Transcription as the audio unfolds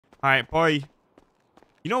Alright, boy.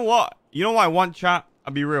 You know what? You know what I want, chat?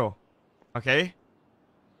 I'll be real. Okay?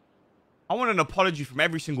 I want an apology from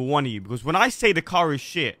every single one of you. Because when I say the car is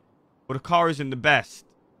shit, or the car isn't the best,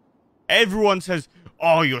 everyone says,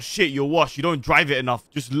 oh, you're shit, you're washed, you don't drive it enough,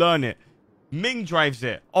 just learn it. Ming drives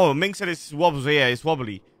it. Oh, Ming said it's wobbles. Yeah, it's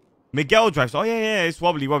wobbly. Miguel drives. Oh, yeah, it's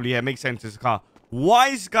wobbly. Yeah, it makes sense. It's a car.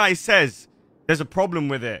 Wise guy says there's a problem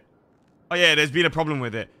with it. Oh, yeah, there's been a problem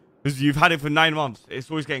with it. Because you've had it for 9 months.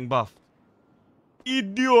 It's always getting buffed.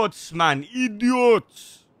 Idiots, man.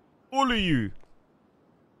 Idiots. All of you.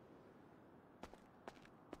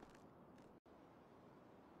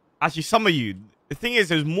 Actually, some of you. The thing is,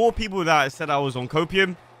 there's more people that said I was on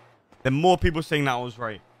copium than more people saying that I was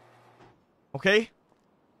right. Okay?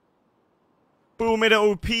 People made it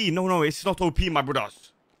OP. No, it's not OP, my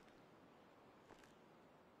brothers.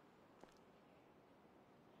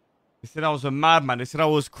 They said I was a madman. They said I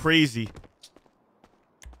was crazy.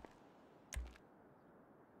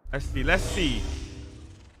 Let's see.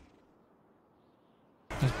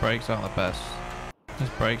 His brakes aren't the best.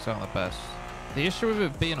 The issue with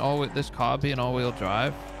it being this car being all-wheel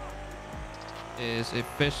drive is it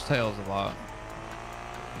fishtails a lot.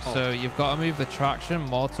 Oh. So you've got to move the traction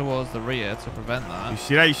more towards the rear to prevent that. You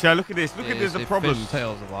see that? Look at this. Look at this. The problem. It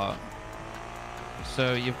fishtails a lot.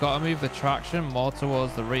 So you've got to move the traction more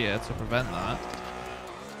towards the rear to prevent that.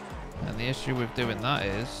 And the issue with doing that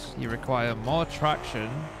is you require more traction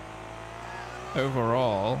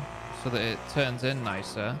overall so that it turns in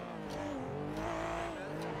nicer.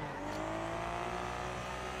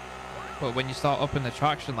 But when you start upping the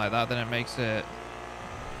traction like that, then it makes it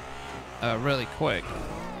really quick.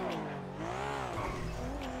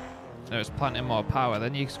 So it's planting more power.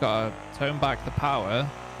 Then you just got to tone back the power.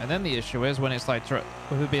 And then the issue is when it's like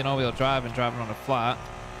with it being all-wheel drive and driving on a flat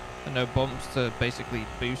and no bumps to basically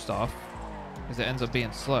boost off, because it ends up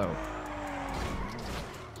being slow.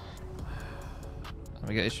 And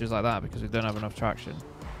we get issues like that because we don't have enough traction.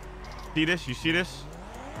 See this? You see this?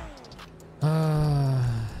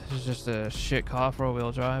 This is just a shit car for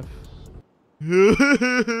all-wheel drive.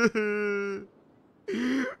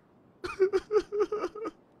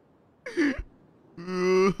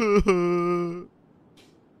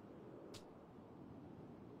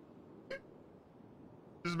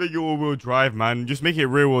 Just make it all-wheel drive, man. Just make it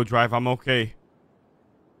rear-wheel drive. I'm okay.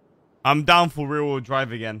 I'm down for rear-wheel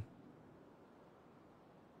drive again.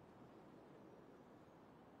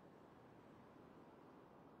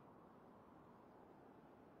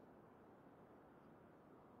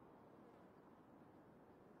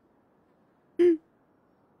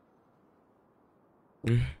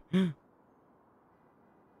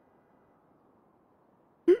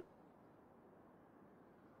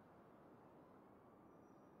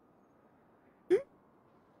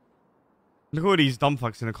 Look at all these dumb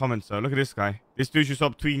fucks in the comments, though. Look at this guy. This dude should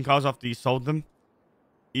stop tweaking cars after he sold them.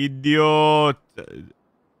 Idiot.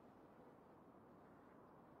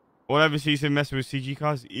 All I ever see is him messing with CG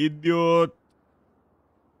cars. Idiot.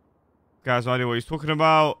 Guys, no idea what he's talking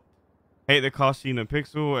about. Hate the car scene in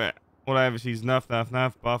Pixel. All I ever see is nerf,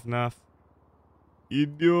 buff, nerf.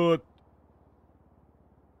 Idiot.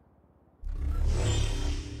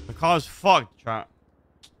 The car's fucked, chat.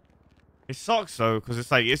 It sucks though, because it's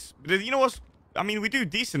like, you know what's, I mean, we do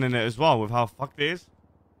decent in it as well with how fucked it is.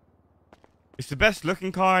 It's the best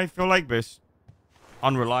looking car, I feel like, but it's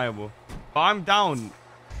unreliable. But I'm down.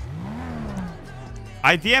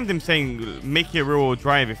 I DM'd him saying, make it rear-wheel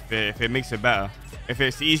drive if it makes it better. If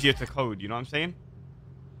it's easier to code, you know what I'm saying?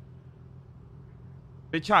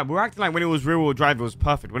 But chat, we're acting like when it was rear-wheel drive, it was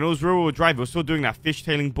perfect. When it was rear-wheel drive, it was still doing that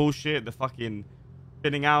fishtailing bullshit, the fucking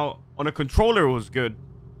spinning out. On a controller, it was good.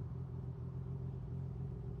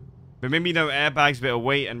 But maybe no airbags, bit of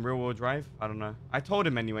weight, and rear-wheel drive. I don't know. I told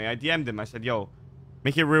him anyway. I DM'd him. I said, yo,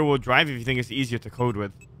 make it rear-wheel drive if you think it's easier to code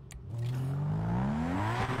with.